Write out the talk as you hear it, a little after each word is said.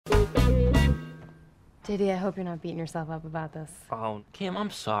JD, I hope you're not beating yourself up about this. Oh, Kim, I'm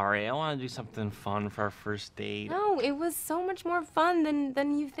sorry. I want to do something fun for our first date. No, it was so much more fun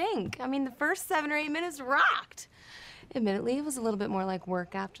than you think. I mean, the first 7 or 8 minutes rocked. Admittedly, it was a little bit more like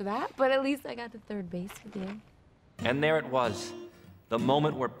work after that, but at least I got to third base with you. And there it was. The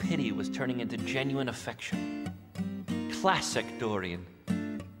moment where pity was turning into genuine affection. Classic Dorian.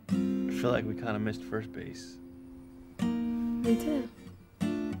 I feel like we kind of missed first base. Me too.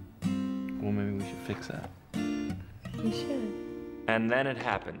 Well, maybe we should fix that. You should. And then it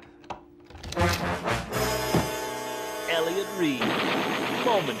happened. Elliot Reid,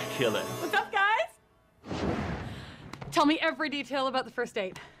 moment killer. What's up, guys? Tell me every detail about the first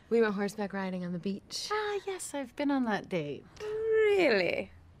date. We went horseback riding on the beach. Ah, yes, I've been on that date. Really?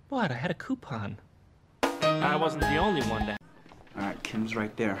 What? I had a coupon. I wasn't the only one to. All right, Kim's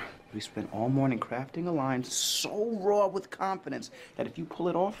right there. We spent all morning crafting a line so raw with confidence that if you pull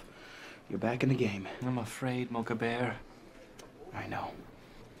it off, you're back in the game. I'm afraid, Mocha Bear. I know.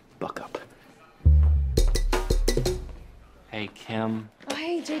 Buck up. Hey, Kim. Oh,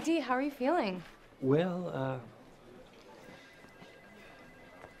 hey, JD, how are you feeling? Well,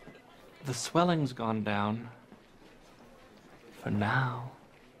 the swelling's gone down. For now.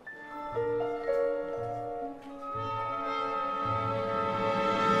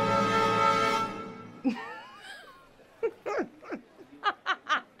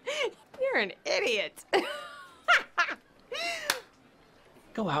 You're an idiot.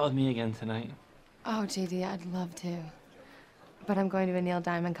 Go out with me again tonight. Oh, JD, I'd love to. But I'm going to a Neil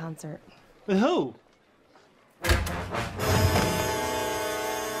Diamond concert. With who?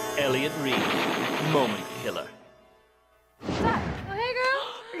 Elliot Reid, moment killer. What's up? Oh, hey, girl.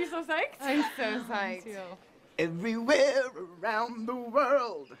 Are you so psyched? I'm so psyched. Me too. Everywhere around the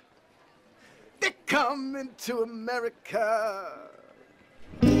world, they're coming to America.